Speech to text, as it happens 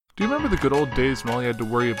Do you remember the good old days when all you had to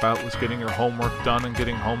worry about was getting your homework done and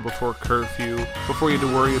getting home before curfew, before you had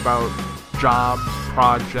to worry about jobs,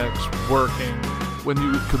 projects, working, when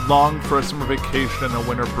you could long for a summer vacation and a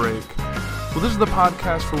winter break? Well, this is the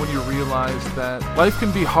podcast for when you realize that life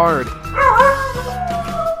can be hard.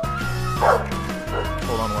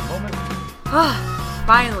 Hold on one moment.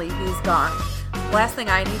 Finally, he's gone. Last thing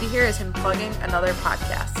I need to hear is him plugging another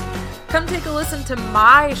podcast. Come take a listen to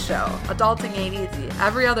my show, Adulting Ain't Easy,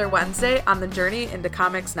 every other Wednesday on the Journey into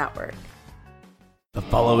Comics Network. The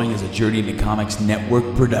following is a Journey into Comics Network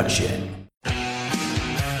production.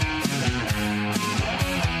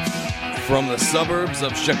 From the suburbs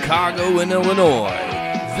of Chicago and Illinois,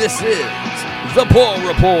 this is The Paul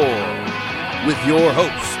Report with your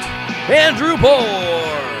host, Andrew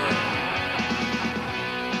Poor.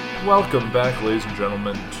 Welcome back, ladies and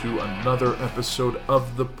gentlemen, to another episode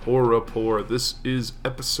of The Poor Report. This is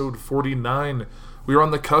episode 49. We are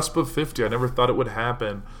on the cusp of 50. I never thought it would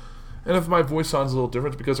happen. And if my voice sounds a little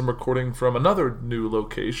different, it's because I'm recording from another new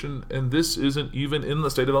location, and this isn't even in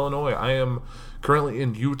the state of Illinois. I am currently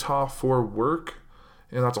in Utah for work,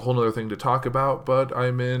 and that's a whole other thing to talk about, but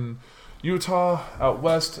I'm in Utah, out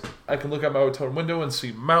west. I can look out my hotel window and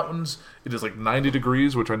see mountains. It is like 90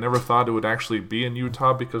 degrees, which I never thought it would actually be in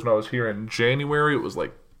Utah, because when I was here in January, it was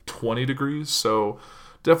like 20 degrees, so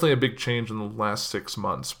definitely a big change in the last 6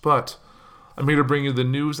 months, but I'm here to bring you the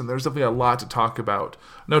news, and there's definitely a lot to talk about.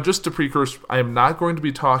 Now, just to precurse, I am not going to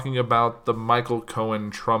be talking about the Michael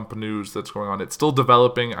Cohen Trump news that's going on. It's still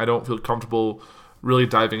developing. I don't feel comfortable really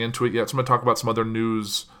diving into it yet, so I'm going to talk about some other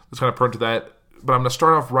news that's kind of pertinent to that. But I'm going to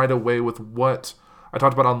start off right away with what I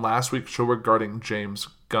talked about on last week's show regarding James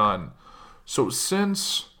Gunn. So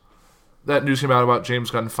since that news came out about James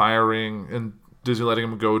Gunn firing and Disney letting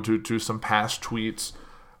him go due to some past tweets,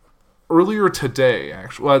 earlier today,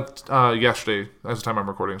 actually, yesterday, that's the time I'm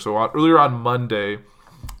recording. So earlier on Monday,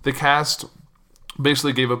 the cast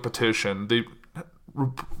basically gave a petition. They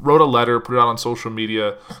wrote a letter, put it out on social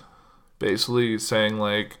media, basically saying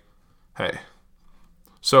like, hey.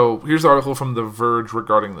 So here's the article from The Verge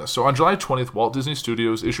regarding this. So on July 20th, Walt Disney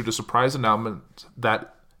Studios issued a surprise announcement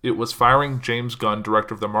that it was firing James Gunn,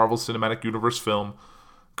 director of the Marvel Cinematic Universe film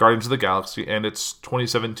Guardians of the Galaxy and its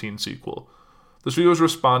 2017 sequel. The studio is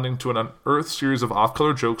responding to an unearthed series of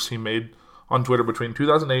off-color jokes he made on Twitter between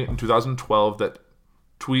 2008 and 2012 those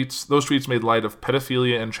tweets made light of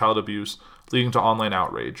pedophilia and child abuse, leading to online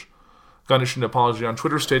outrage. Gunn issued an apology on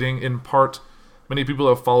Twitter stating, in part, "Many people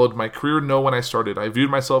have followed my career know when I started. I viewed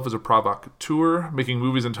myself as a provocateur, making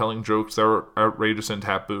movies and telling jokes that were outrageous and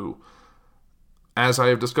taboo. As I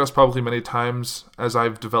have discussed publicly many times, as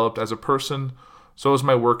I've developed as a person, so is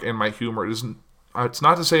my work and my humor. It's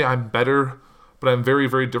not to say I'm better, but I'm very,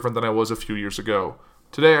 very different than I was a few years ago.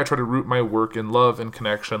 Today, I try to root my work in love and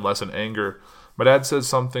connection, less in anger. My dad says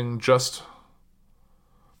something just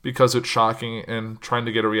because it's shocking and trying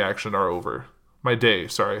to get a reaction are over. My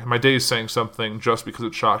days saying something just because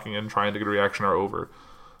it's shocking and trying to get a reaction are over."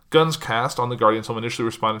 Gunn's cast on the Guardians film initially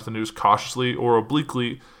responded to the news cautiously or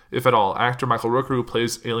obliquely, if at all. Actor Michael Rooker, who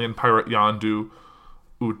plays alien pirate Yondu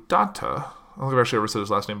Udata, I don't think I've actually ever said his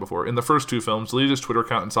last name before, in the first two films, deleted his Twitter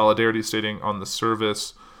account in solidarity, stating on the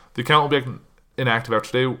service, "The account will be inactive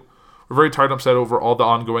after today. We're very tired and upset over all the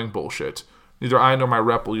ongoing bullshit. Neither I nor my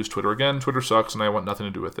rep will use Twitter again. Twitter sucks and I want nothing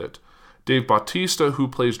to do with it." Dave Bautista, who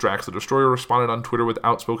plays Drax the Destroyer, responded on Twitter with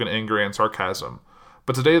outspoken anger and sarcasm.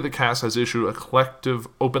 But today, the cast has issued a collective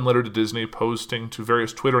open letter to Disney, posting to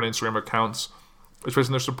various Twitter and Instagram accounts,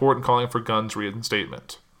 expressing their support and calling for Gunn's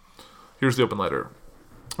reinstatement. Here's the open letter.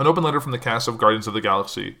 An open letter from the cast of Guardians of the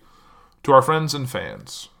Galaxy. To our friends and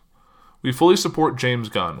fans. We fully support James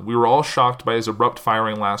Gunn. We were all shocked by his abrupt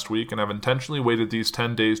firing last week and have intentionally waited these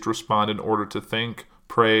 10 days to respond in order to think,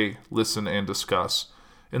 pray, listen, and discuss.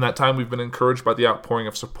 In that time, we've been encouraged by the outpouring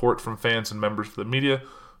of support from fans and members of the media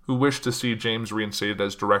who wish to see James reinstated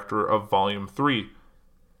as director of Volume 3,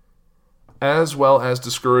 as well as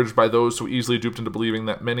discouraged by those so easily duped into believing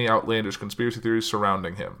that many outlandish conspiracy theories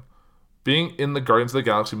surrounding him. Being in the Guardians of the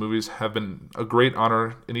Galaxy movies have been a great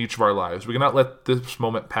honor in each of our lives. We cannot let this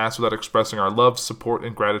moment pass without expressing our love, support,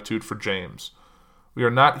 and gratitude for James. We are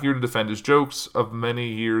not here to defend his jokes of many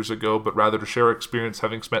years ago, but rather to share our experience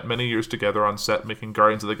having spent many years together on set making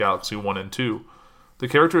Guardians of the Galaxy 1 and 2. The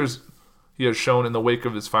characters he has shown in the wake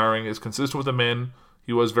of his firing is consistent with the man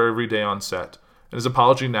he was every day on set. And his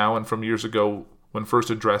apology now and from years ago when first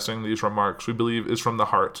addressing these remarks, we believe is from the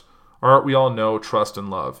heart. Our heart we all know, trust, and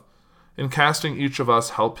love. In casting, each of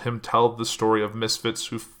us help him tell the story of misfits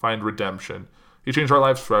who find redemption. He changed our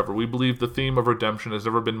lives forever. We believe the theme of redemption has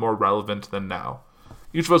never been more relevant than now.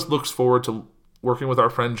 Each of us looks forward to working with our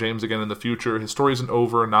friend James again in the future. His story isn't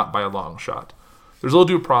over, not by a long shot. There's a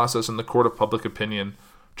little due process in the court of public opinion.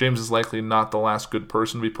 James is likely not the last good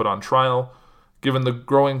person to be put on trial. Given the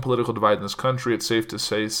growing political divide in this country, it's safe to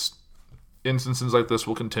say instances like this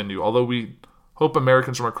will continue. Although we hope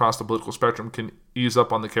Americans from across the political spectrum can ease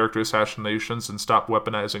up on the character assassinations and stop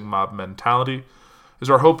weaponizing mob mentality, it is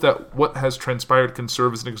our hope that what has transpired can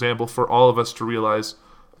serve as an example for all of us to realize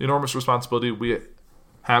the enormous responsibility we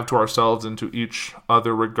have to ourselves and to each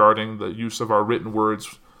other regarding the use of our written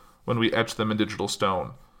words when we etch them in digital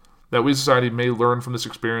stone. That we as a society may learn from this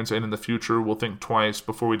experience and in the future will think twice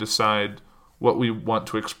before we decide what we want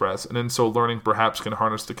to express, and in so learning perhaps can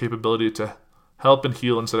harness the capability to help and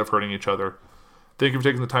heal instead of hurting each other. Thank you for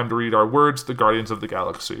taking the time to read our words, the Guardians of the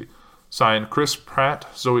Galaxy. Signed, Chris Pratt,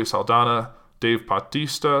 Zoe Saldana, Dave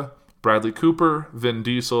Bautista, Bradley Cooper, Vin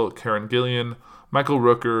Diesel, Karen Gillian, Michael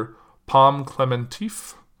Rooker, Palm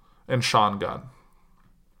Clementif, and Sean Gunn.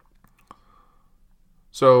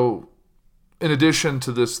 So, in addition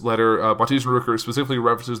to this letter, Bautista and Rooker specifically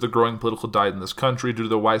references the growing political divide in this country due to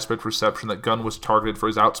the widespread perception that Gunn was targeted for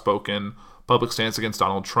his outspoken public stance against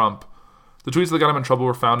Donald Trump. The tweets that got him in trouble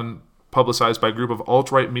were found and publicized by a group of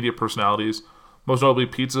alt-right media personalities, most notably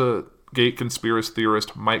Pizzagate conspiracy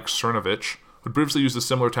theorist Mike Cernovich, who previously used a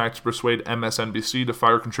similar tactic to persuade MSNBC to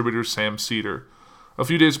fire contributor Sam Seder. A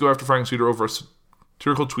few days ago, after firing Seder over a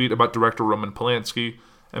satirical tweet about director Roman Polanski,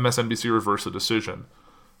 MSNBC reversed the decision.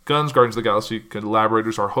 Gunn's Guardians of the Galaxy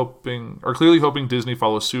collaborators are clearly hoping Disney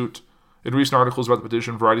follows suit. In recent articles about the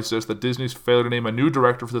petition, Variety says that Disney's failure to name a new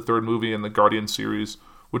director for the third movie in the Guardians series,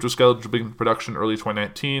 which was scheduled to begin production early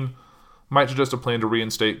 2019, might suggest a plan to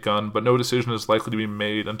reinstate Gunn, but no decision is likely to be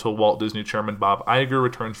made until Walt Disney chairman Bob Iger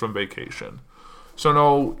returns from vacation. So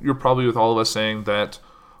no, you're probably with all of us saying that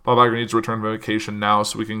Bob Iger needs to return from vacation now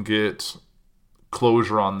so we can get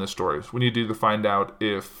closure on this story. We need to either find out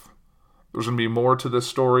if there's going to be more to this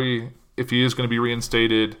story, if he is going to be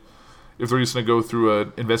reinstated, if they're just going to go through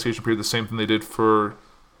an investigation period, the same thing they did for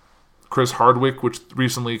Chris Hardwick, which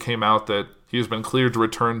recently came out that he has been cleared to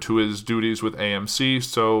return to his duties with AMC.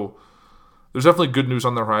 So there's definitely good news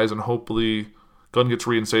on the horizon. Hopefully Gunn gets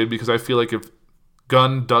reinstated, because I feel like if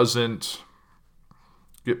Gunn doesn't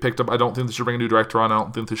get picked up, I don't think they should bring a new director on. I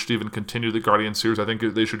don't think they should even continue the Guardian series. I think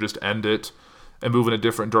they should just end it and move in a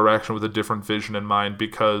different direction with a different vision in mind,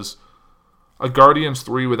 because a Guardians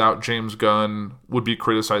 3 without James Gunn would be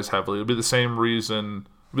criticized heavily. It would be the same reason,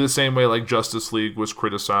 it would be the same way like Justice League was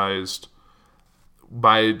criticized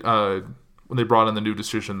by when they brought in the new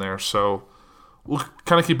decision there. So we'll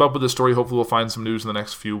kind of keep up with the story. Hopefully we'll find some news in the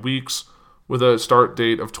next few weeks. With a start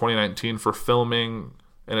date of 2019 for filming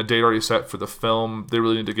and a date already set for the film, they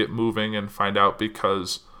really need to get moving and find out,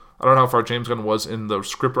 because I don't know how far James Gunn was in the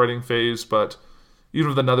script writing phase, but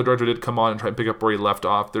even if another director did come on and try and pick up where he left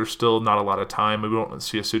off, there's still not a lot of time. We don't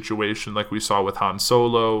see a situation like we saw with Han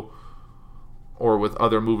Solo or with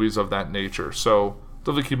other movies of that nature. So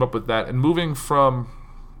definitely keep up with that. And moving from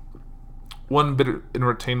one bit of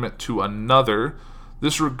entertainment to another,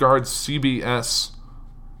 this regards CBS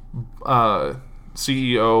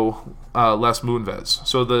CEO Les Moonves.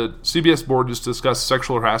 So the CBS board just discussed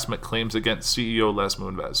sexual harassment claims against CEO Les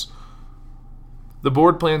Moonves. The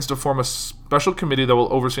board plans to form a special committee that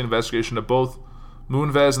will oversee an investigation of both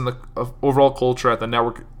Moonves and the overall culture at the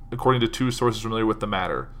network, according to two sources familiar with the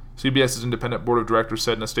matter. CBS's independent board of directors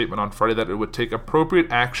said in a statement on Friday that it would take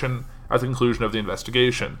appropriate action at the conclusion of the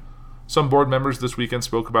investigation. Some board members this weekend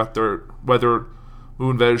spoke about whether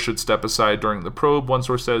Moonves should step aside during the probe. One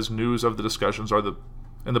source says news of the discussions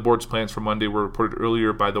and the board's plans for Monday were reported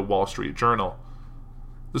earlier by the Wall Street Journal.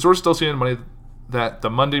 The source still saying Monday that the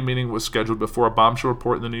Monday meeting was scheduled before a bombshell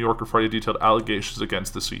report in the New Yorker Friday detailed allegations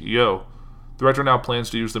against the CEO. The director now plans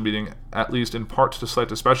to use the meeting, at least in part, to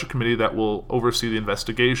select a special committee that will oversee the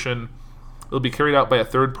investigation. It will be carried out by a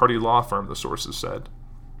third-party law firm, the sources said.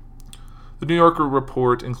 The New Yorker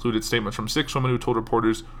report included statements from 6 women who told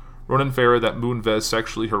reporters Ronan Farrow that Moonves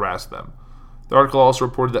sexually harassed them. The article also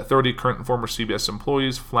reported that 30 current and former CBS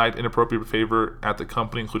employees flagged inappropriate behavior at the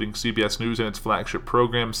company, including CBS News and its flagship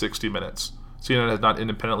program, 60 Minutes. CNN has not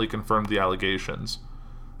independently confirmed the allegations.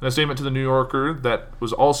 In a statement to the New Yorker that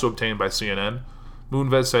was also obtained by CNN,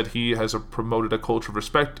 Moonves said he has promoted a culture of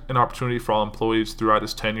respect and opportunity for all employees throughout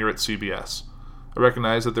his tenure at CBS. I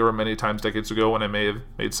recognize that there were many times decades ago when I may have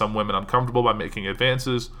made some women uncomfortable by making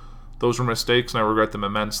advances. Those were mistakes and I regret them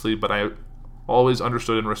immensely, but I always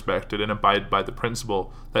understood and respected and abided by the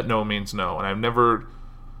principle that no means no, and I've never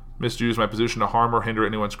misused my position to harm or hinder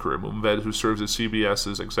anyone's career, Moonves, who serves as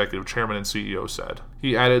CBS's executive chairman and CEO, said.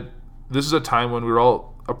 He added, "This is a time when we're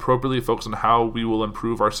all appropriately focus on how we will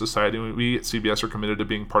improve our society. We at CBS are committed to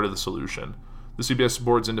being part of the solution. The CBS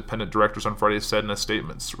board's independent directors on Friday said in a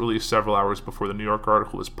statement released several hours before the New York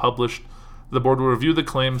article was published, the board will review the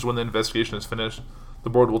claims when the investigation is finished. The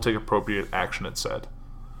board will take appropriate action, it said.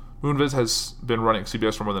 Moonves has been running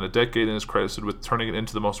CBS for more than a decade and is credited with turning it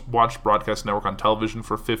into the most watched broadcast network on television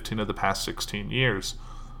for 15 of the past 16 years.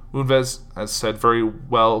 Moonves has said very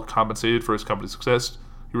well compensated for his company's success.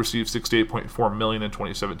 He received $68.4 million in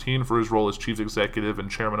 2017 for his role as chief executive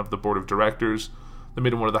and chairman of the board of directors. That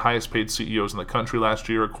made him one of the highest paid CEOs in the country last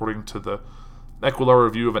year, according to the Equilar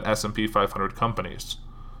review of an S&P 500 companies.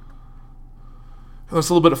 There's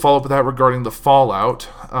a little bit of follow-up with that regarding the fallout.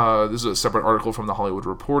 This is a separate article from The Hollywood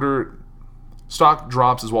Reporter. Stock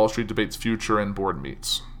drops as Wall Street debates future and board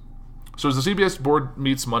meets. So as the CBS board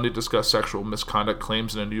meets Monday to discuss sexual misconduct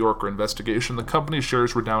claims in a New Yorker investigation, the company's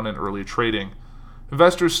shares were down in early trading.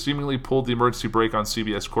 Investors seemingly pulled the emergency brake on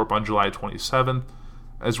CBS Corp on July 27th,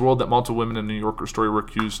 as ruled that multiple women in the New Yorker story were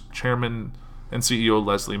accused Chairman and CEO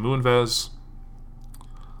Leslie Moonves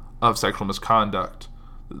of sexual misconduct.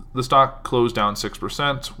 The stock closed down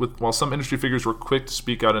 6%, while some industry figures were quick to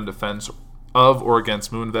speak out in defense of or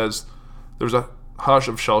against Moonves. There was a hush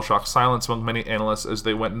of shell-shocked silence among many analysts as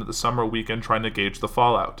they went into the summer weekend trying to gauge the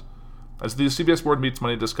fallout. As the CBS board meets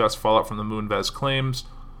Monday to discuss fallout from the Moonves claims,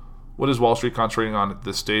 what is Wall Street concentrating on at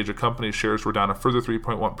this stage? A company's shares were down a further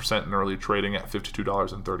 3.1% in early trading at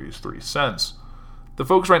 $52.33. The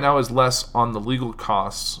focus right now is less on the legal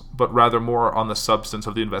costs, but rather more on the substance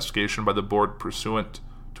of the investigation by the board pursuant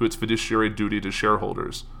to its fiduciary duty to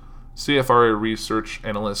shareholders. CFRA research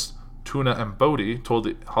analyst Tuna Mbodi told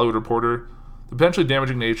the Hollywood Reporter, the potentially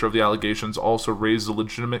damaging nature of the allegations also raised a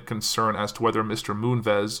legitimate concern as to whether Mr.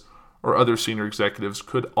 Moonves or other senior executives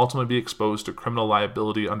could ultimately be exposed to criminal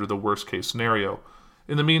liability under the worst-case scenario.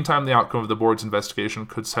 In the meantime, the outcome of the board's investigation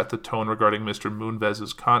could set the tone regarding Mr.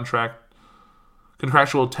 Moonves'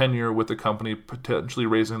 contractual tenure with the company, potentially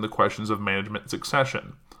raising the questions of management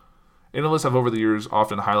succession. Analysts have over the years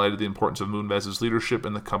often highlighted the importance of Moonves' leadership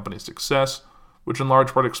in the company's success, which in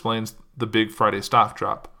large part explains the big Friday stock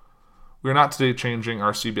drop. We are not today changing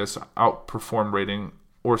our CBS outperform rating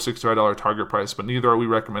or $65 target price, but neither are we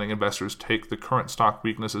recommending investors take the current stock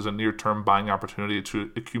weakness as a near-term buying opportunity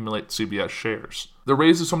to accumulate CBS shares. There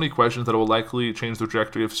raises so many questions that it will likely change the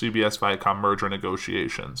trajectory of CBS-Viacom merger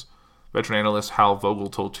negotiations. Veteran analyst Hal Vogel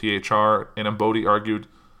told THR, and Mbodi argued,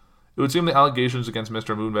 it would seem the allegations against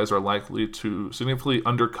Mr. Moonves are likely to significantly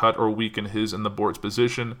undercut or weaken his and the board's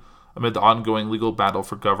position amid the ongoing legal battle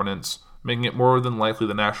for governance, making it more than likely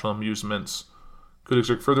the National Amusements could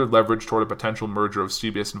exert further leverage toward a potential merger of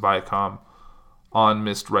CBS and Viacom on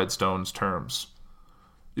Ms. Redstone's terms.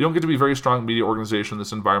 You don't get to be a very strong media organization in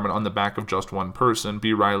this environment on the back of just one person,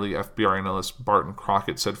 B. Riley FBR analyst Barton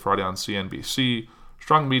Crockett said Friday on CNBC.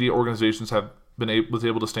 Strong media organizations have been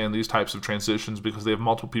able to stand these types of transitions because they have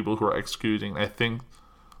multiple people who are executing. I think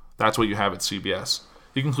that's what you have at CBS.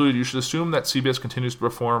 He concluded, you should assume that CBS continues to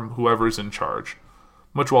perform whoever is in charge.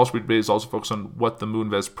 Much Wall Street debate is also focused on what the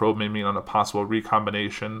Moonves probe may mean on a possible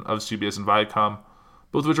recombination of CBS and Viacom,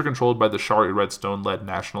 both of which are controlled by the Shari Redstone-led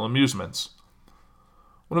National Amusements.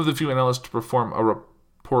 One of the few analysts to perform a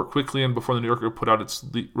report quickly and before the New Yorker put out its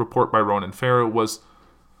report by Ronan Farrow was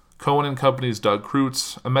Cohen and Company's Doug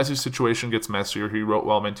Kreutz. A messy situation gets messier, he wrote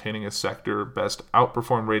while maintaining his sector best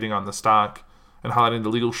outperform rating on the stock and highlighting the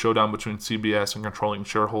legal showdown between CBS and controlling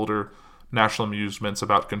shareholder National Amusements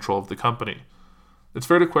about control of the company. It's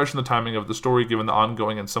fair to question the timing of the story given the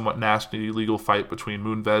ongoing and somewhat nasty legal fight between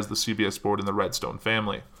Moonves, the CBS board, and the Redstone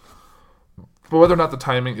family. But whether or not the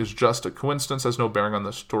timing is just a coincidence has no bearing on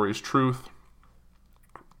the story's truth.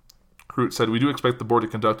 Kreutz said, we do expect the board to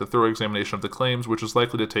conduct a thorough examination of the claims, which is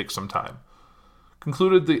likely to take some time.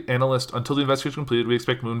 Concluded the analyst, until the investigation is completed, we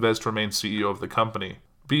expect Moonves to remain CEO of the company.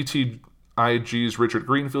 BTIG's Richard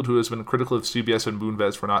Greenfield, who has been critical of CBS and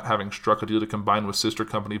Moonves for not having struck a deal to combine with sister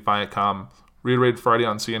company Viacom, reiterated Friday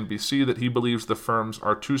on CNBC that he believes the firms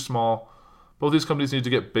are too small. Both these companies need to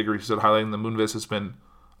get bigger, he said, highlighting that Moonves has been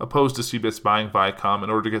opposed to CBS buying Viacom in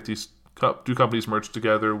order to get these two companies merged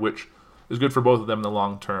together, which is good for both of them in the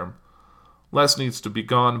long term. Less needs to be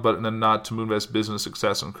gone, but in a nod to Moonves' business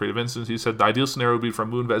success and creative instance, he said the ideal scenario would be for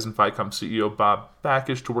Moonves and Viacom CEO Bob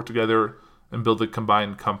Bakish to work together and build a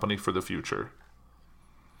combined company for the future.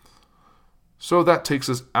 So that takes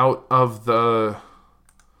us out of the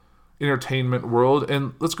entertainment world,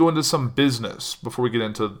 and let's go into some business before we get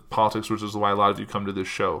into politics, which is why a lot of you come to this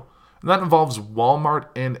show. And that involves Walmart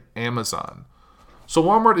and Amazon. So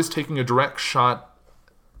Walmart is taking a direct shot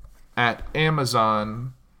at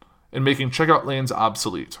Amazon and making checkout lanes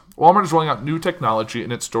obsolete. Walmart is rolling out new technology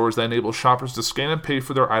in its stores that enables shoppers to scan and pay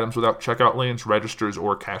for their items without checkout lanes, registers,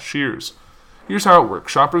 or cashiers. Here's how it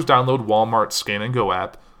works. Shoppers download Walmart's Scan and Go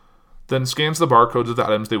app, then scans the barcodes of the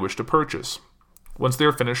items they wish to purchase. Once they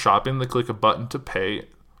are finished shopping, they click a button to pay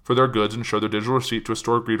for their goods and show their digital receipt to a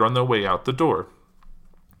store greeter on their way out the door.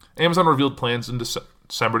 Amazon revealed plans in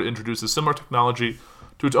December to introduce a similar technology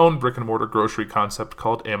to its own brick-and-mortar grocery concept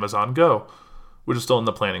called Amazon Go, which is still in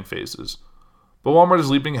the planning phases. But Walmart is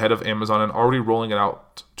leaping ahead of Amazon and already rolling it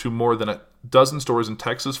out to more than a dozen stores in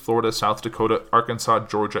Texas, Florida, South Dakota, Arkansas,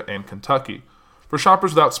 Georgia, and Kentucky. For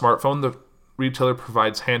shoppers without smartphone, the retailer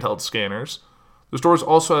provides handheld scanners. The stores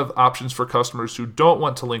also have options for customers who don't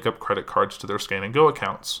want to link up credit cards to their Scan and Go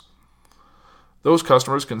accounts. Those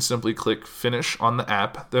customers can simply click Finish on the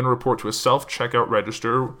app, then report to a self-checkout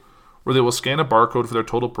register where they will scan a barcode for their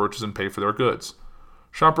total purchase and pay for their goods.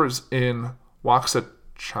 Shoppers in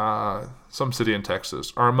Waxahachie, some city in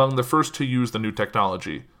Texas, are among the first to use the new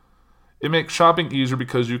technology. It makes shopping easier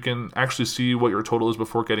because you can actually see what your total is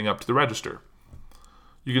before getting up to the register.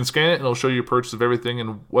 You can scan it and it'll show you your purchase of everything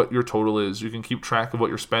and what your total is. You can keep track of what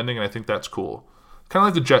you're spending, and I think that's cool. Kind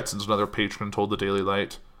of like the Jetsons, another patron told the Daily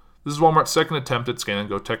Light. This is Walmart's second attempt at Scan and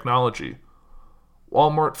Go technology.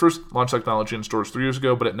 Walmart first launched technology in stores 3 years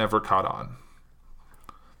ago, but it never caught on.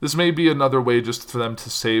 This may be another way just for them to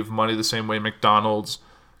save money, the same way McDonald's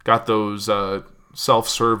got those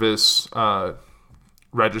self-service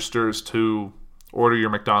registers to order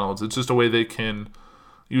your McDonald's. It's just a way they can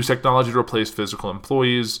use technology to replace physical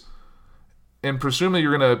employees. And presumably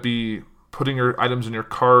you're going to be putting your items in your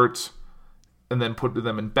cart and then put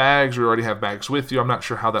them in bags, or you already have bags with you. I'm not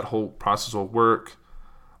sure how that whole process will work.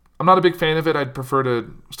 I'm not a big fan of it. I'd prefer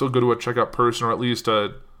to still go to a checkout person or at least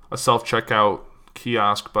a self-checkout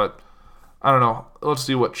kiosk, but I don't know. Let's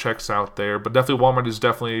see what checks out there. But definitely Walmart is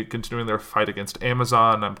definitely continuing their fight against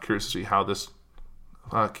Amazon. I'm curious to see how this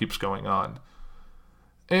keeps going on.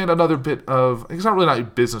 And another bit of, it's not really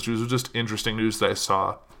not business news, it was just interesting news that I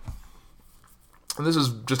saw. And this is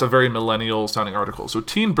just a very millennial-sounding article. So,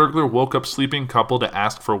 teen burglar woke up sleeping couple to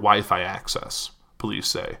ask for Wi-Fi access, police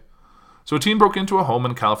say. So, a teen broke into a home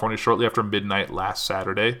in California shortly after midnight last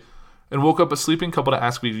Saturday and woke up a sleeping couple to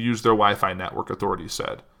ask me to use their Wi-Fi network, authorities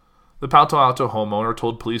said. The Palo Alto homeowner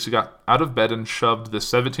told police he got out of bed and shoved the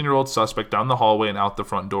 17-year-old suspect down the hallway and out the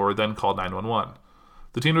front door, then called 911.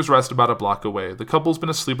 The teen was arrested about a block away. The couple's been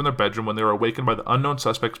asleep in their bedroom when they were awakened by the unknown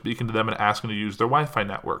suspect speaking to them and asking to use their Wi-Fi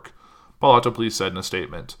network, Palo Alto police said in a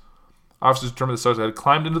statement. Officers determined the suspect had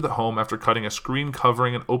climbed into the home after cutting a screen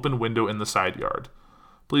covering an open window in the side yard.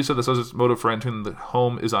 Police said the suspect's motive for entering the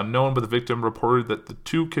home is unknown, but the victim reported that the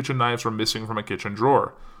 2 kitchen knives were missing from a kitchen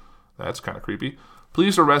drawer. That's kind of creepy.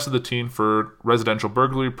 Police arrested the teen for residential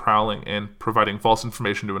burglary, prowling, and providing false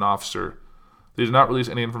information to an officer. They did not release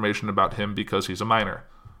any information about him because he's a minor.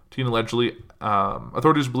 Teen allegedly,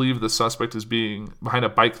 authorities believe the suspect is being behind a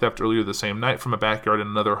bike theft earlier the same night from a backyard in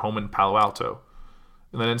another home in Palo Alto.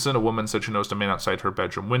 In that incident, a woman said she noticed a man outside her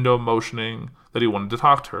bedroom window motioning that he wanted to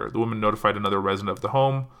talk to her. The woman notified another resident of the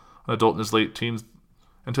home, an adult in his late teens,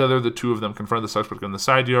 and together the two of them confronted the suspect in the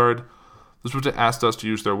side yard. The suspect asked us to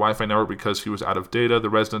use their Wi-Fi network because he was out of data. The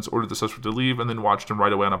residents ordered the suspect to leave and then watched him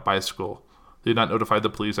ride away on a bicycle. They did not notify the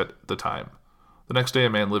police at the time. The next day, a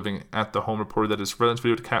man living at the home reported that his surveillance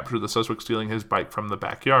video captured the suspect stealing his bike from the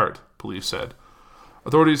backyard, police said.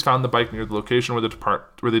 Authorities found the bike near the location where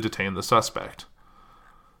they detained the suspect.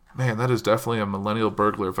 Man, that is definitely a millennial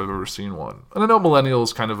burglar if I've ever seen one. And I know millennial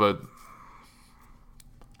is kind of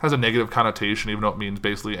has a negative connotation, even though it means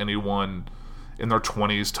basically anyone in their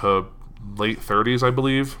 20s to late 30s, I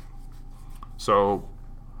believe. So,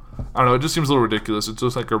 I don't know, it just seems a little ridiculous. It's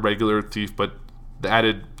just like a regular thief, but the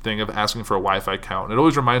added thing of asking for a Wi-Fi account. And it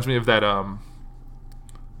always reminds me of that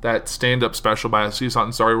stand-up special by Aziz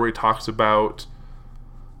Ansari where he talks about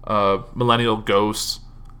millennial ghosts,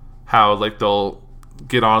 how like they'll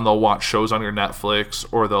get on, they'll watch shows on your Netflix,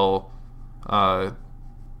 or they'll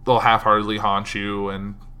half-heartedly haunt you,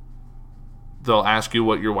 and they'll ask you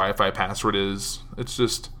what your Wi-Fi password is. It's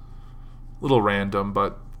just a little random,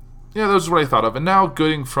 but yeah, that was what I thought of. And now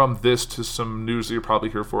going from this to some news that you're probably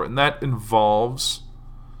here for, and that involves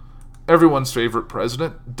everyone's favorite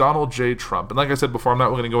president, Donald J. Trump. And like I said before, I'm not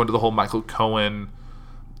going to go into the whole Michael Cohen,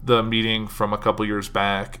 the meeting from a couple years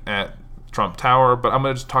back at Trump Tower, but I'm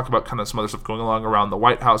going to just talk about kind of some other stuff going along around the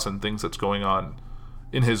White House and things that's going on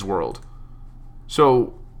in his world.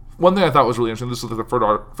 So one thing I thought was really interesting, this was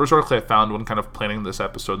the first article I found when kind of planning this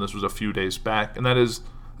episode, and this was a few days back, and that is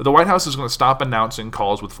that the White House is going to stop announcing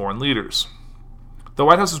calls with foreign leaders. The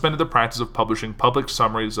White House suspended the practice of publishing public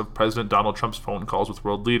summaries of President Donald Trump's phone calls with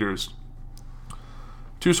world leaders.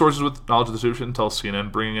 Two sources with knowledge of the situation tell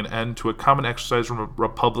CNN, bringing an end to a common exercise from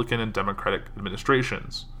Republican and Democratic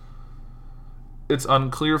administrations. It's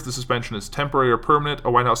unclear if the suspension is temporary or permanent. A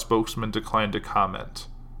White House spokesman declined to comment.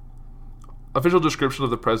 Official description of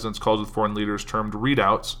the president's calls with foreign leaders, termed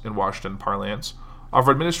readouts in Washington parlance, offer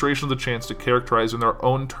administration the chance to characterize in their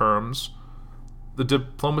own terms the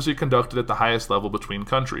diplomacy conducted at the highest level between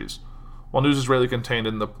countries. While news is rarely contained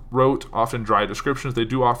in the rote, often dry descriptions, they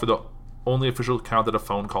do offer the only official account that a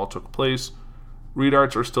phone call took place.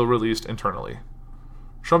 Readouts are still released internally.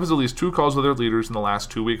 Trump has at least 2 calls with other leaders in the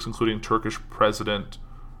last 2 weeks, including Turkish President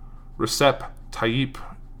Recep Tayyip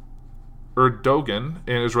Erdogan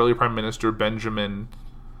and Israeli Prime Minister Benjamin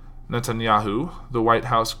Netanyahu. The White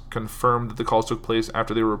House confirmed that the calls took place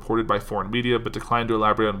after they were reported by foreign media, but declined to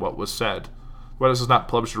elaborate on what was said. The White House has not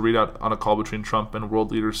published a readout on a call between Trump and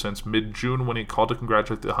world leaders since mid-June, when he called to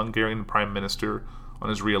congratulate the Hungarian Prime Minister on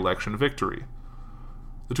his re-election victory.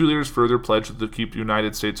 The 2 leaders further pledged to keep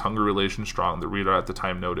United States-Hungary relations strong, the readout at the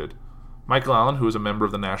time noted. Michael Allen, who was a member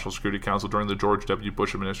of the National Security Council during the George W.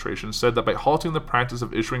 Bush administration, said that by halting the practice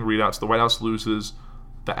of issuing readouts, the White House loses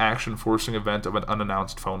the action-forcing event of an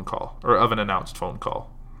announced phone call.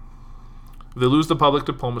 They lose the public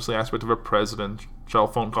diplomacy aspect of a presidential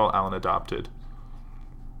phone call, Allen adopted.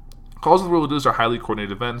 Calls with world leaders are highly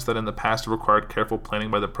coordinated events that in the past have required careful planning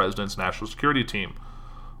by the president's national security team.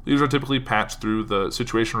 Leaders are typically patched through the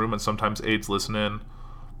Situation Room and sometimes aides listen in.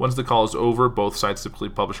 Once the call is over, both sides typically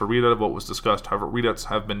publish a readout of what was discussed. However, readouts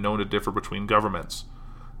have been known to differ between governments.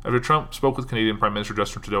 After Trump spoke with Canadian Prime Minister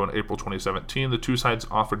Justin Trudeau in April 2017, the 2 sides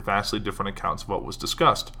offered vastly different accounts of what was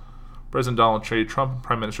discussed. President Donald J. Trump and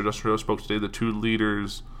Prime Minister Justin Trudeau spoke today. The 2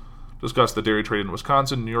 leaders discussed the dairy trade in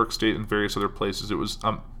Wisconsin, New York State, and various other places. It was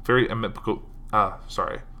very amicable. A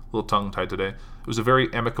little tongue-tied today. It was a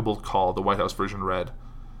very amicable call, the White House version read.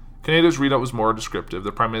 Canada's readout was more descriptive.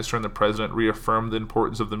 The Prime Minister and the President reaffirmed the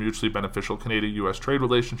importance of the mutually beneficial Canada-U.S. trade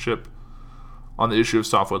relationship. On the issue of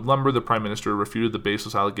softwood lumber, the Prime Minister refuted the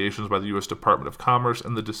baseless allegations by the U.S. Department of Commerce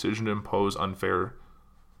and the decision to impose unfair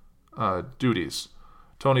duties.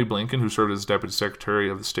 Tony Blinken, who served as Deputy Secretary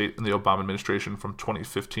of the State in the Obama administration from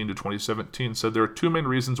 2015 to 2017, said there are 2 main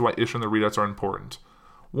reasons why issuing the readouts are important.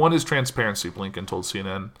 One is transparency, Blinken told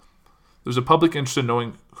CNN. There's a public interest in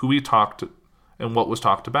knowing who we talked to and what was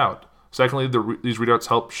talked about. Secondly, these readouts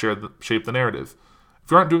help shape the narrative.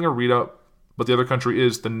 If you aren't doing a readout, but the other country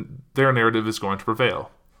is, then their narrative is going to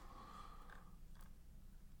prevail.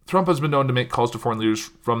 Trump has been known to make calls to foreign leaders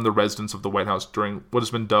from the residence of the White House during what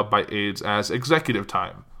has been dubbed by aides as executive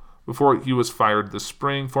time. Before he was fired this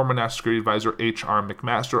spring, former National Security Advisor H.R.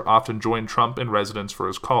 McMaster often joined Trump in residence for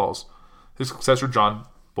his calls. His successor, John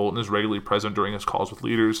Bolton, is regularly present during his calls with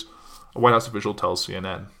leaders, a White House official tells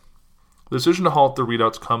CNN. The decision to halt the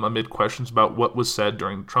readouts come amid questions about what was said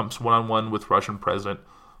during Trump's one-on-one with Russian President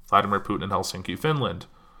Vladimir Putin in Helsinki, Finland.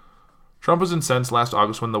 Trump was incensed last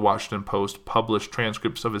August when the Washington Post published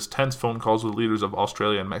transcripts of his tense phone calls with leaders of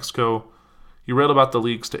Australia and Mexico. He railed about the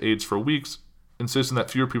leaks to aides for weeks, insisting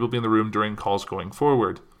that fewer people be in the room during calls going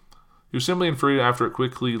forward. He was simply infuriated after it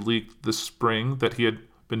quickly leaked this spring that he had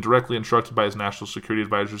been directly instructed by his national security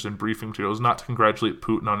advisors in briefing materials not to congratulate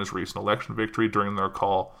Putin on his recent election victory during their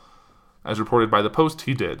call. As reported by the Post,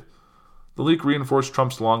 he did. The leak reinforced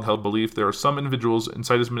Trump's long-held belief there are some individuals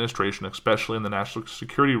inside his administration, especially in the national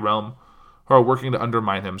security realm, who are working to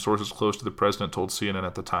undermine him, sources close to the president told CNN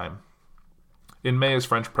at the time. In May, as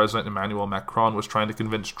French President Emmanuel Macron was trying to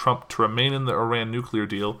convince Trump to remain in the Iran nuclear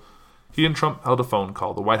deal, he and Trump held a phone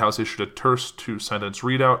call. The White House issued a terse 2-sentence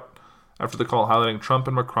readout after the call, highlighting Trump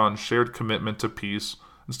and Macron's shared commitment to peace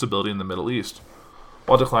and stability in the Middle East,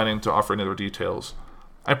 while declining to offer any other details.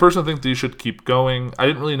 I personally think these should keep going. I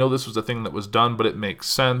didn't really know this was a thing that was done, but it makes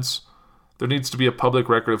sense. There needs to be a public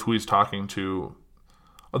record of who he's talking to.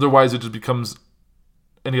 Otherwise, it just becomes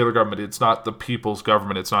any other government. It's not the people's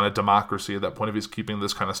government. It's not a democracy at that point if he's keeping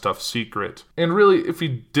this kind of stuff secret. And really, I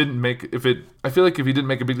feel like if he didn't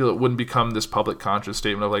make a big deal, it wouldn't become this public conscious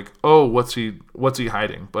statement of like, oh, what's he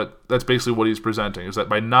hiding? But that's basically what he's presenting, is that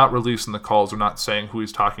by not releasing the calls or not saying who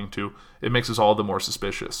he's talking to, it makes us all the more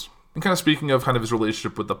suspicious. And kind of speaking of kind of his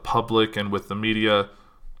relationship with the public and with the media,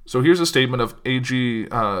 so here's a statement of A.G.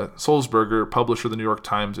 Sulzberger, publisher of the New York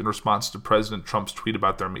Times, in response to President Trump's tweet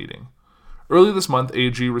about their meeting. Early this month,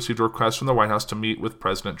 A.G. received a request from the White House to meet with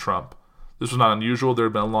President Trump. This was not unusual. There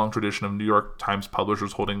had been a long tradition of New York Times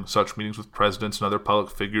publishers holding such meetings with presidents and other public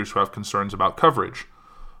figures who have concerns about coverage.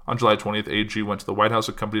 On July 20th, A.G. went to the White House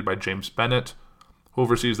accompanied by James Bennett, who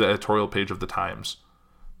oversees the editorial page of the Times.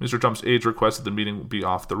 Mr. Trump's aides requested the meeting be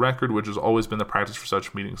off the record, which has always been the practice for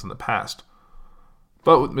such meetings in the past.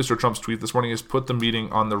 But with Mr. Trump's tweet this morning has put the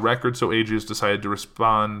meeting on the record, so AG has decided to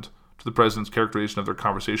respond to the president's characterization of their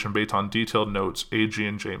conversation based on detailed notes AG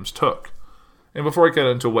and James took. And before I get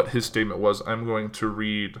into what his statement was, I'm going to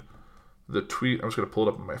read the tweet. I'm just going to pull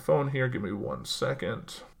it up on my phone here. Give me 1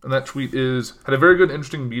 second. And that tweet is, had a very good,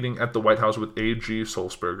 interesting meeting at the White House with A.G.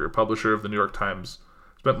 Sulzberger, publisher of the New York Times.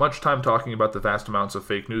 Spent much time talking about the vast amounts of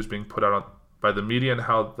fake news being put out by the media and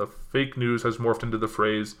how the fake news has morphed into the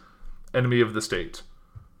phrase, enemy of the state.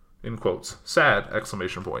 In quotes. Sad!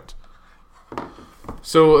 Exclamation point.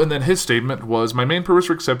 So, and then his statement was, my main purpose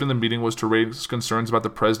for accepting the meeting was to raise concerns about the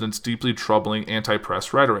president's deeply troubling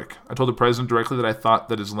anti-press rhetoric. I told the president directly that I thought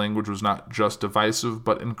that his language was not just divisive,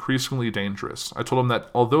 but increasingly dangerous. I told him that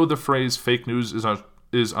although the phrase fake news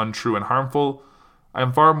is untrue and harmful, I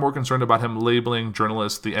am far more concerned about him labeling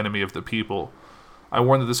journalists the enemy of the people. I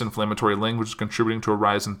warned that this inflammatory language is contributing to a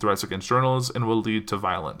rise in threats against journalists and will lead to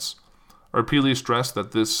violence. I repeatedly stressed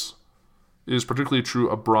that this is particularly true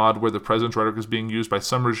abroad, where the president's rhetoric is being used by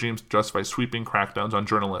some regimes to justify sweeping crackdowns on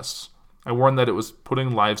journalists. I warned that it was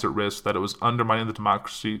putting lives at risk, that it was undermining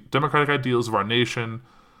the democratic ideals of our nation,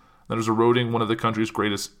 that it was eroding one of the country's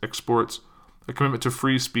greatest exports, a commitment to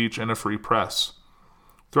free speech and a free press.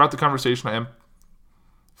 Throughout the conversation, I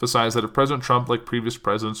emphasized that if President Trump, like previous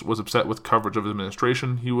presidents, was upset with coverage of his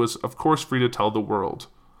administration, he was, of course, free to tell the world.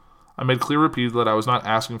 I made clear repeatedly that I was not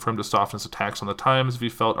asking for him to soften his attacks on the Times if he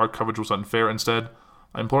felt our coverage was unfair. Instead,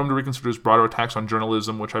 I implored him to reconsider his broader attacks on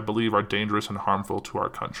journalism, which I believe are dangerous and harmful to our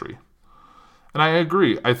country. And I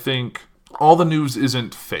agree. I think all the news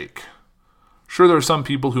isn't fake. Sure, there are some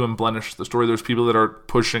people who embellish the story. There's people that are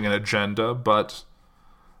pushing an agenda, but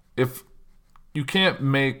if you can't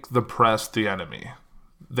make the press the enemy,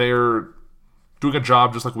 they're doing a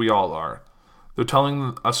job just like we all are. They're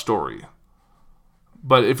telling a story.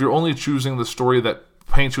 But if you're only choosing the story that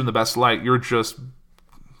paints you in the best light, you're just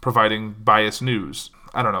providing biased news.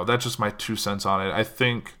 I don't know. That's just my 2 cents on it. I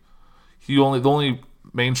think the only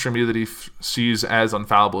mainstream media that he sees as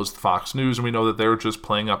infallible is Fox News, and we know that they're just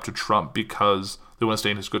playing up to Trump because they want to stay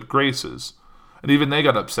in his good graces. And even they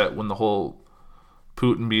got upset when the whole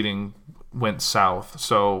Putin meeting went south.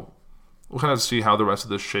 So we'll kind of see how the rest of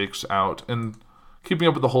this shakes out. And keeping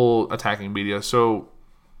up with the whole attacking media. So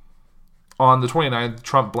on the 29th,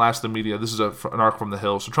 Trump blasts the media. This is an article from The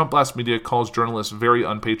Hill. So Trump blasts media, calls journalists very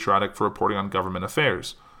unpatriotic for reporting on government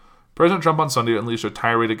affairs. President Trump on Sunday unleashed a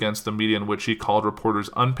tirade against the media in which he called reporters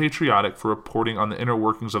unpatriotic for reporting on the inner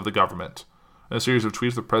workings of the government. In a series of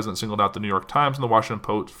tweets, the president singled out the New York Times and the Washington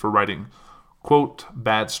Post for writing, quote,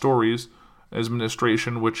 bad stories, in his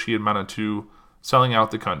administration, which he amounted to selling out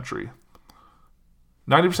the country.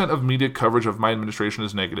 90% of media coverage of my administration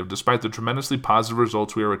is negative, despite the tremendously positive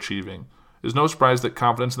results we are achieving. It is no surprise that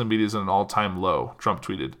confidence in the media is at an all-time low, Trump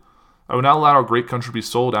tweeted. I would not allow our great country to be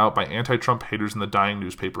sold out by anti-Trump haters in the dying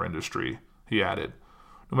newspaper industry, he added.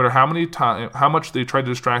 No matter how much they try to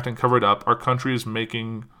distract and cover it up, our country is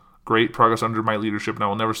making great progress under my leadership, and I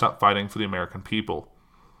will never stop fighting for the American people.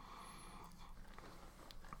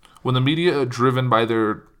 When the media, driven by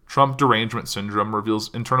their Trump derangement syndrome,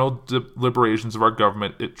 reveals internal deliberations of our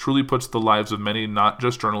government, it truly puts the lives of many, not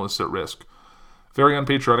just journalists, at risk. Very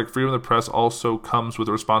unpatriotic, freedom of the press also comes with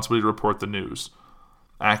the responsibility to report the news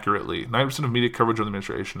accurately. 90% of media coverage of the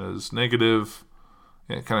administration is negative.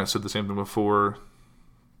 Yeah, I kind of said the same thing before.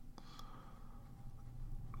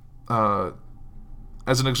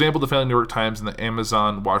 As an example, the failing New York Times and the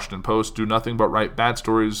Amazon Washington Post do nothing but write bad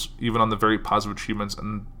stories, even on the very positive achievements,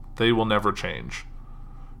 and they will never change.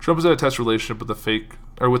 Trump has had a test relationship with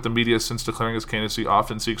the media since declaring his candidacy,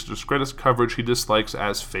 often seeks to discredit coverage he dislikes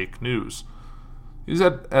as fake news.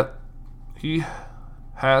 He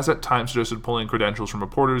has at times suggested pulling credentials from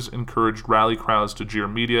reporters, encouraged rally crowds to jeer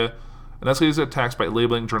media, and escalated attacks by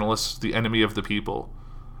labeling journalists the enemy of the people.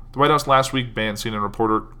 The White House last week banned CNN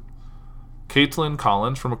reporter Caitlin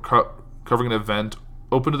Collins from covering an event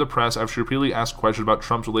open to the press after she repeatedly asked questions about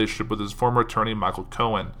Trump's relationship with his former attorney Michael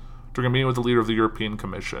Cohen during a meeting with the leader of the European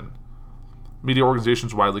Commission. Media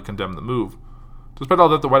organizations widely condemned the move. Despite all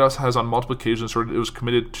that, the White House has on multiple occasions asserted it was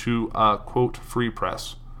committed to a, quote, free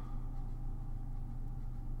press.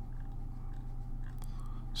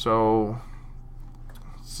 So,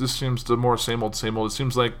 this seems the more same old, same old. It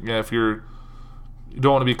seems like, yeah, if you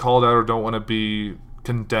don't want to be called out or don't want to be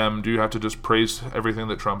condemned, you have to just praise everything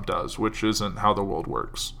that Trump does, which isn't how the world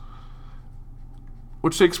works.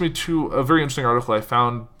 Which takes me to a very interesting article I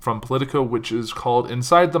found from Politico, which is called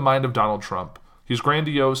Inside the Mind of Donald Trump. He's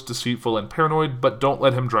grandiose, deceitful, and paranoid, but don't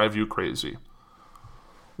let him drive you crazy.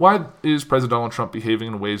 Why is President Donald Trump behaving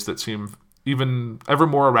in ways that seem even ever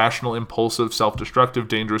more irrational, impulsive, self-destructive,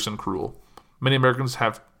 dangerous, and cruel? Many Americans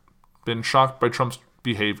have been shocked by Trump's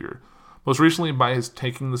behavior, most recently by his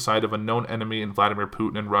taking the side of a known enemy in Vladimir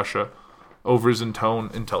Putin and Russia over his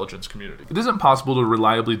intelligence community. It isn't possible to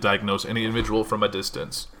reliably diagnose any individual from a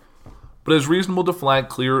distance, but it is reasonable to flag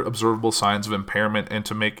clear, observable signs of impairment and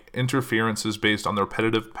to make interferences based on the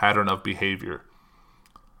repetitive pattern of behavior.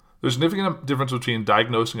 There's a significant difference between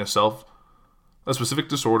diagnosing a specific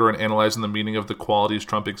disorder and analyzing the meaning of the qualities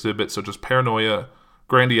Trump exhibits, such as paranoia,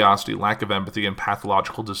 grandiosity, lack of empathy, and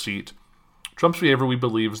pathological deceit. Trump's behavior, we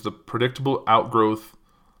believe, is the predictable outgrowth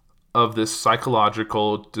of this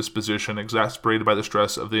psychological disposition exacerbated by the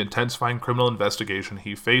stress of the intensifying criminal investigation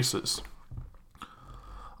he faces.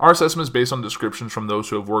 Our assessment is based on descriptions from those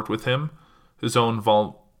who have worked with him, his own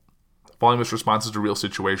voluminous responses to real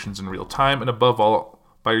situations in real time, and above all,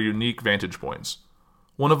 by our unique vantage points.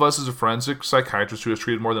 One of us is a forensic psychiatrist who has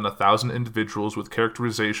treated more than 1,000 individuals with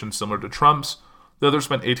characterizations similar to Trump's. The other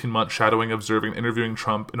spent 18 months shadowing, observing, and interviewing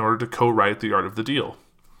Trump in order to co-write The Art of the Deal.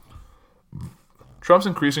 Trump's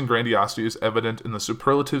increasing grandiosity is evident in the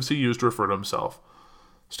superlatives he used to refer to himself,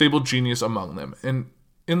 stable genius among them, and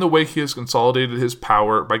in the way he has consolidated his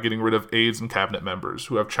power by getting rid of aides and cabinet members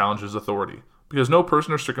who have challenged his authority. Because no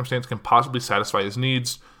person or circumstance can possibly satisfy his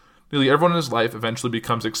needs, nearly everyone in his life eventually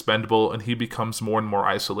becomes expendable and he becomes more and more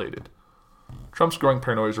isolated. Trump's growing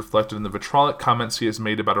paranoia is reflected in the vitriolic comments he has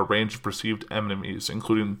made about a range of perceived enemies,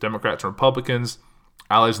 including Democrats and Republicans,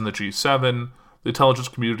 allies in the G7, the intelligence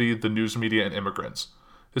community, the news media, and immigrants.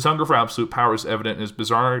 His hunger for absolute power is evident in his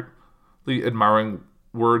bizarrely admiring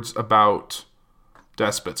words about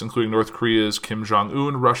despots, including North Korea's Kim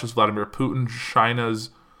Jong-un, Russia's Vladimir Putin,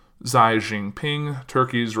 China's Xi Jinping,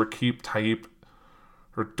 Turkey's Recep Tayyip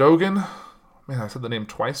Erdogan, man, I said the name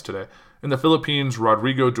twice today, and the Philippines'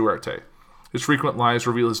 Rodrigo Duterte. His frequent lies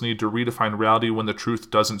reveal his need to redefine reality when the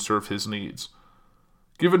truth doesn't serve his needs.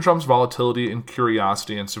 Given Trump's volatility and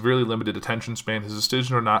curiosity and severely limited attention span, his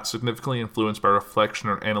decisions are not significantly influenced by reflection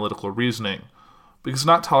or analytical reasoning. Because he does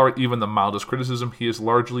not tolerate even the mildest criticism, he is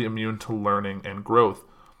largely immune to learning and growth.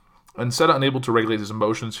 Instead, unable to regulate his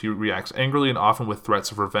emotions, he reacts angrily and often with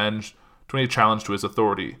threats of revenge to any challenge to his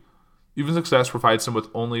authority. Even success provides him with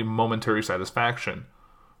only momentary satisfaction.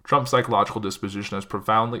 Trump's psychological disposition has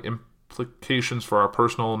profoundly implications for our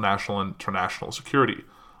personal, national, and international security.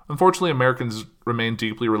 Unfortunately, Americans remain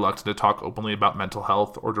deeply reluctant to talk openly about mental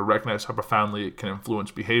health or to recognize how profoundly it can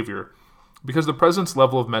influence behavior. Because the president's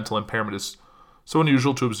level of mental impairment is so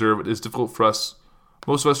unusual to observe, it is difficult for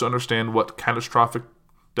most of us, to understand what catastrophic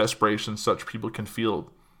desperation such people can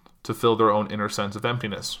feel to fill their own inner sense of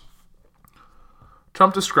emptiness.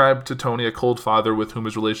 Trump described to Tony a cold father with whom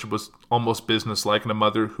his relationship was almost businesslike and a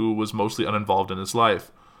mother who was mostly uninvolved in his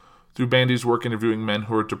life. Through Bandy's work interviewing men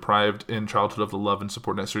who are deprived in childhood of the love and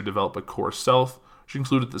support necessary to develop a core self, she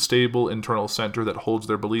included the stable internal center that holds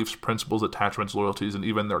their beliefs, principles, attachments, loyalties, and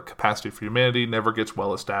even their capacity for humanity never gets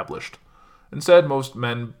well established. Instead,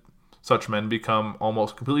 such men become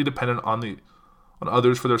almost completely dependent on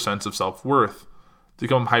others for their sense of self-worth. They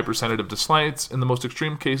become hypersensitive to slights. In the most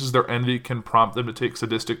extreme cases, their envy can prompt them to take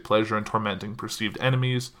sadistic pleasure in tormenting perceived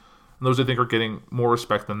enemies, and those they think are getting more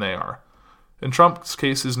respect than they are. In Trump's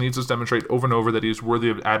case, his needs to demonstrate over and over that he is worthy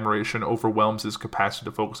of admiration overwhelms his capacity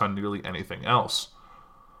to focus on nearly anything else.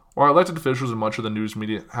 While elected officials and much of the news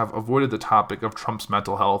media have avoided the topic of Trump's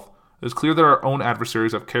mental health, it is clear that our own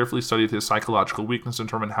adversaries have carefully studied his psychological weakness and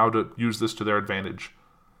determined how to use this to their advantage.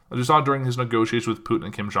 As we saw during his negotiations with Putin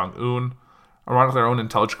and Kim Jong-un, ironically, our own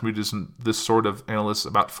intelligence community isn't this sort of analysis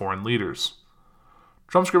about foreign leaders.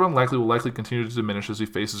 Trump's grip on will likely continue to diminish as he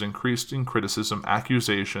faces increasing criticism,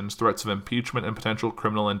 accusations, threats of impeachment, and potential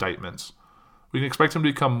criminal indictments. We can expect him to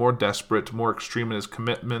become more desperate, more extreme in his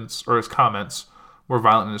comments, more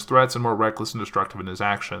violent in his threats, and more reckless and destructive in his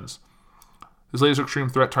actions. His latest extreme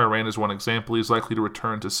threat to Iran is one example. He is likely to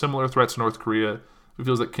return to similar threats to North Korea if he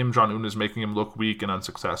feels that Kim Jong-un is making him look weak and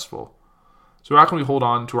unsuccessful. So how can we hold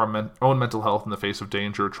on to our own mental health in the face of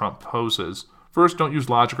danger Trump poses? First, don't use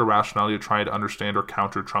logic or rationality to try to understand or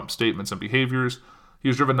counter Trump's statements and behaviors. He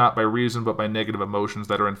is driven not by reason, but by negative emotions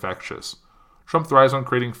that are infectious. Trump thrives on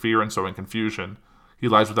creating fear and sowing confusion. He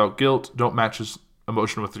lies without guilt. Don't match his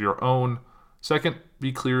emotion with your own. Second,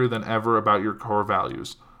 be clearer than ever about your core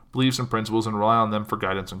values, beliefs, and principles, and rely on them for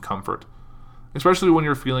guidance and comfort. Especially when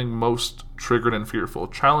you're feeling most triggered and fearful,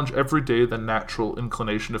 challenge every day the natural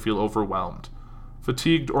inclination to feel overwhelmed,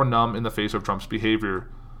 fatigued, or numb in the face of Trump's behavior.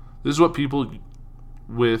 This is what people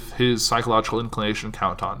with his psychological inclination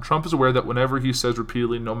count on. Trump is aware that whenever he says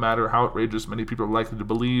repeatedly, no matter how outrageous, many people are likely to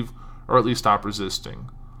believe or at least stop resisting.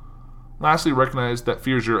 Lastly, recognize that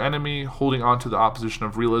fear is your enemy. Holding on to the opposition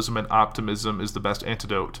of realism and optimism is the best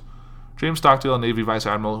antidote. James Stockdale, a Navy Vice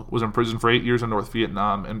Admiral, was imprisoned for 8 years in North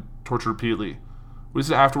Vietnam and tortured repeatedly. What he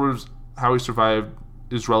said afterwards, how he survived,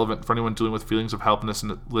 is relevant for anyone dealing with feelings of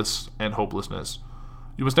helplessness and hopelessness.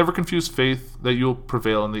 You must never confuse faith that you'll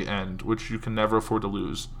prevail in the end, which you can never afford to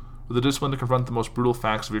lose, with the discipline to confront the most brutal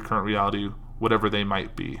facts of your current reality, whatever they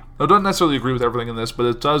might be. Now, I don't necessarily agree with everything in this, but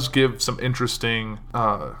it does give some interesting,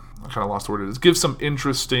 I kind of lost the word it is, gives some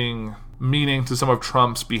interesting meaning to some of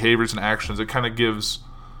Trump's behaviors and actions. It kind of gives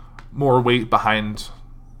more weight behind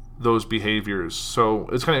those behaviors. So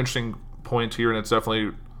it's kind of an interesting point here, and it's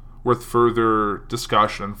definitely worth further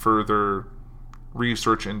discussion and further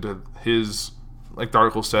research into his, like the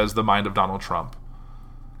article says, the mind of Donald Trump.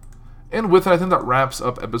 And with it, I think that wraps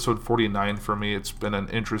up episode 49 for me. It's been an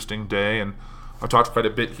interesting day, and I've talked quite a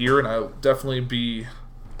bit here, and I'll definitely be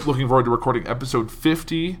looking forward to recording episode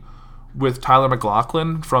 50 with Tyler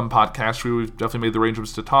McLaughlin from Podcastery. We've definitely made the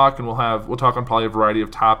arrangements to talk, and we'll talk on probably a variety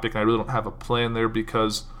of topics, and I really don't have a plan there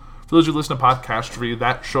because for those who listen to Podcastery,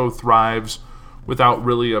 that show thrives without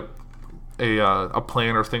really a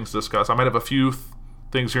plan or things to discuss. I might have a few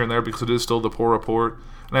things here and there because it is still the Poor Report,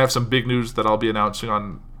 and I have some big news that I'll be announcing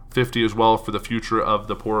on 50 as well for the future of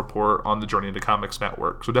the Poor Report on the Journey into Comics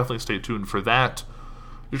network. So definitely stay tuned for that.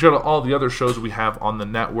 You check out all the other shows we have on the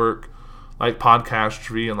network, like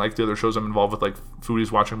Podcastery and like the other shows I'm involved with, like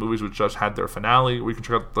Foodies Watching Movies, which just had their finale. We can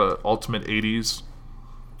check out the Ultimate 80s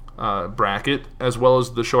bracket, as well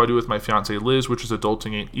as the show I do with my fiance Liz, which is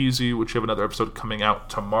Adulting Ain't Easy, which we have another episode coming out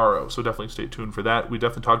tomorrow. So definitely stay tuned for that. We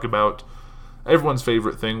definitely talk about everyone's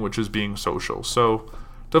favorite thing, which is being social. So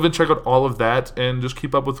definitely check out all of that and just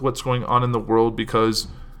keep up with what's going on in the world because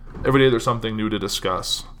every day there's something new to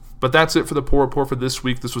discuss. But that's it for the Poor Report for this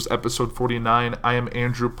week. This was episode 49. I am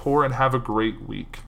Andrew Poor, and have a great week.